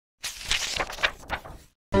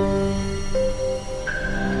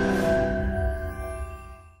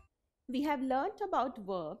have learnt about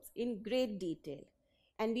verbs in great detail,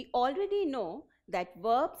 and we already know that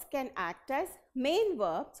verbs can act as main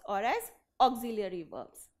verbs or as auxiliary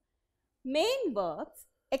verbs. Main verbs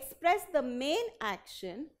express the main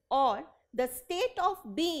action or the state of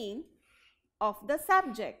being of the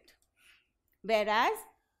subject, whereas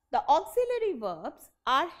the auxiliary verbs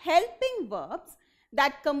are helping verbs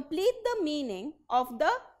that complete the meaning of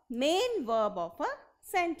the main verb of a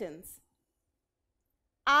sentence.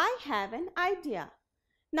 I have an idea.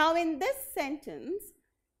 Now in this sentence,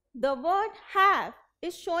 the word have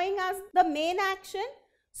is showing us the main action,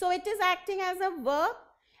 so it is acting as a verb,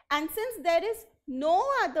 and since there is no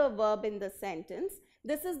other verb in the sentence,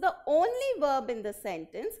 this is the only verb in the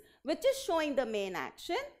sentence which is showing the main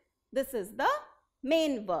action. This is the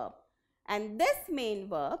main verb, and this main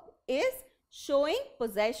verb is showing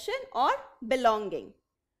possession or belonging.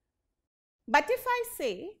 But if I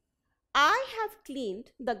say, I have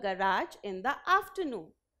cleaned the garage in the afternoon,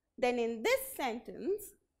 then in this sentence,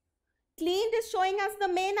 cleaned is showing us the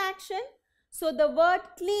main action. So the word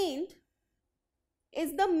cleaned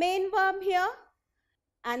is the main verb here,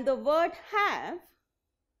 and the word have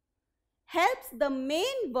helps the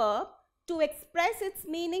main verb to express its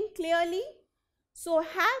meaning clearly. So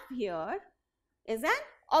have here is an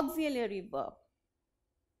auxiliary verb.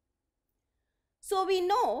 So we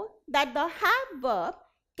know that the have verb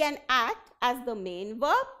can act as the main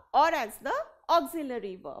verb or as the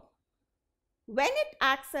auxiliary verb. When it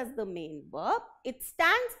acts as the main verb, it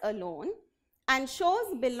stands alone and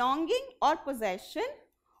shows belonging or possession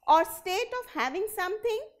or state of having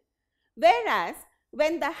something, whereas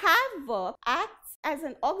when the have verb acts as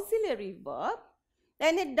an auxiliary verb,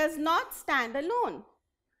 then it does not stand alone.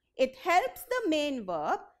 It helps the main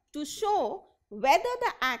verb to show whether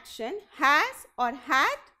the action has or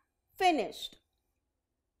had finished.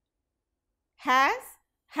 Has,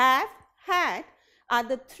 have, had are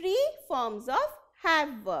the three forms of have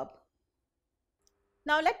verb.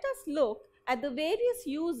 Now let us look at the various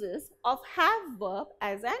uses of have verb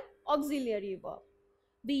as an auxiliary verb.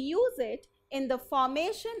 We use it in the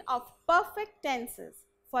formation of perfect tenses.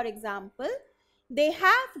 For example, they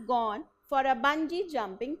have gone for a bungee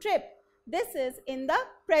jumping trip. This is in the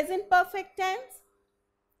present perfect tense.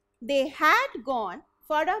 They had gone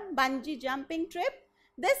for a bungee jumping trip.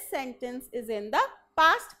 This sentence is in the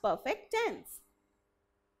past perfect tense.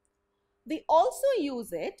 We also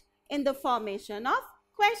use it in the formation of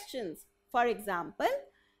questions. For example,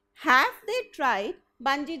 have they tried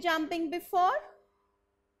bungee jumping before?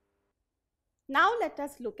 Now let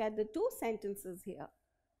us look at the two sentences here.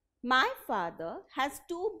 My father has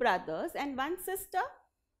 2 brothers and 1 sister.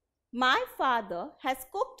 My father has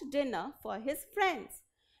cooked dinner for his friends.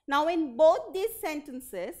 Now in both these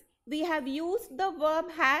sentences, we have used the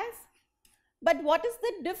verb has. But what is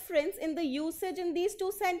the difference in the usage in these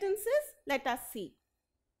two sentences? Let us see.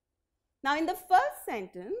 Now in the first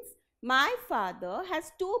sentence, my father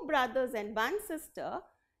has 2 brothers and 1 sister.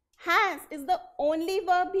 Has is the only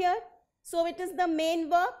verb here. So it is the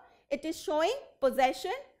main verb. It is showing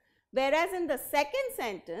possession. Whereas in the second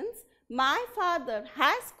sentence, my father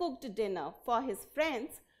has cooked dinner for his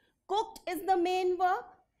friends. Cooked is the main verb,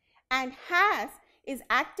 and has is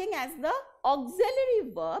acting as the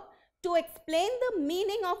auxiliary verb to explain the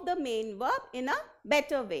meaning of the main verb in a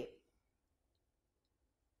better way.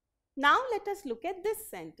 Now let us look at this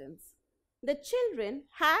sentence. The children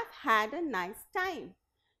have had a nice time.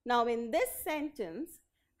 Now in this sentence,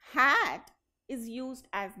 had is used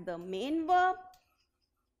as the main verb.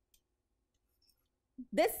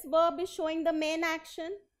 This verb is showing the main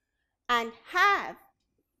action, and have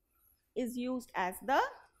is used as the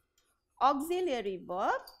auxiliary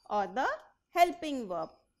verb or the helping verb.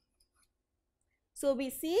 So we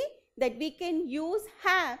see that we can use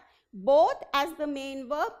have both as the main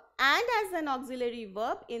verb and as an auxiliary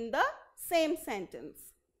verb in the same sentence.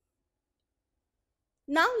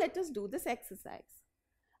 Now let us do this exercise.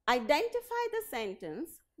 Identify the sentence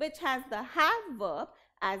which has the have verb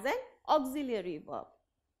as an auxiliary verb.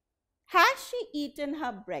 Has she eaten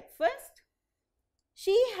her breakfast?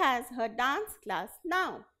 She has her dance class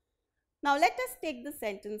now. Now let us take the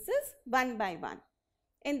sentences one by one.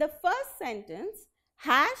 In the first sentence,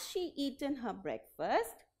 has she eaten her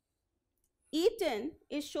breakfast? Eaten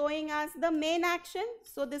is showing us the main action.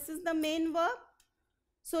 So this is the main verb.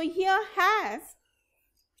 So here has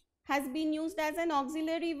been used as an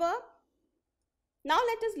auxiliary verb. Now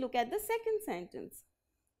let us look at the second sentence.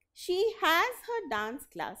 She has her dance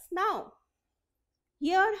class now.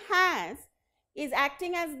 Here has is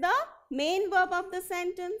acting as the main verb of the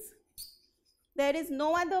sentence. There is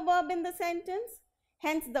no other verb in the sentence.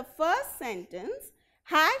 Hence the first sentence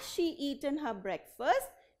Has she eaten her breakfast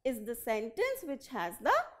is the sentence which has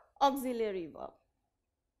the auxiliary verb.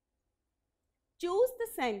 Choose the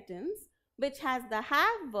sentence which has the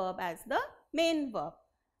have verb as the main verb.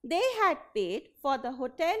 They had paid for the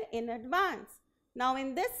hotel in advance. Now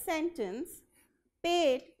in this sentence,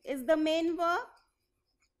 paid is the main verb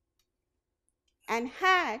and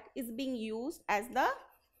had is being used as the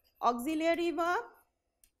auxiliary verb.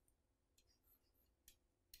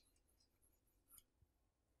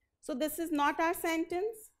 So this is not our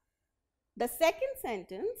sentence. The second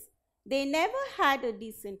sentence, they never had a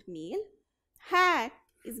decent meal, had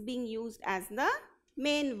is being used as the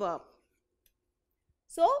main verb.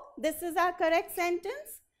 So this is our correct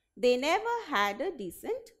sentence. They never had a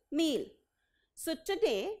decent meal. So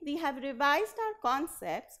today we have revised our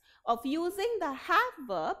concepts of using the have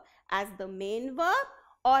verb as the main verb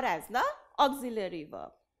or as the auxiliary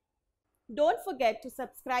verb. Don't forget to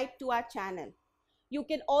subscribe to our channel. You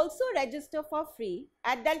can also register for free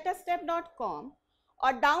at DeltaStep.com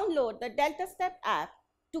or download the DeltaStep app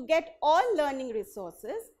to get all learning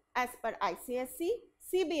resources as per ICSE,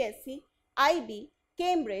 CBSE, IB,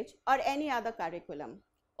 Cambridge or any other curriculum.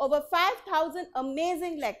 Over 5,000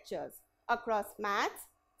 amazing lectures across maths,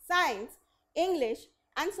 science, English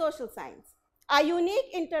and social science. Our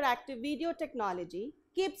unique interactive video technology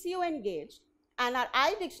keeps you engaged and our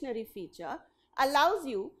iDictionary feature allows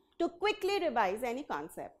you to quickly revise any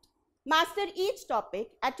concept. Master each topic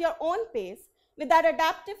at your own pace with our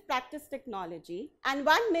adaptive practice technology and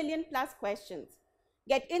 1 million plus questions.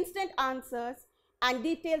 Get instant answers and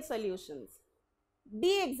detailed solutions.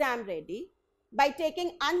 Be exam ready by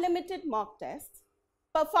taking unlimited mock tests,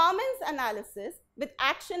 performance analysis with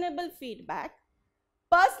actionable feedback,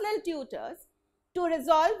 personal tutors to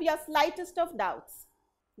resolve your slightest of doubts.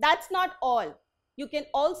 That's not all. You can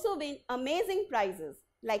also win amazing prizes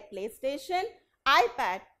like PlayStation,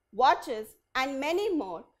 iPad, watches and many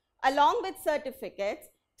more along with certificates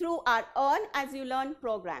through our Earn As You Learn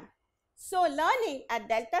program. So learning at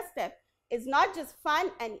DeltaStep is not just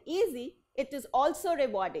fun and easy, it is also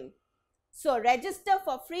rewarding. So register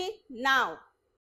for free now.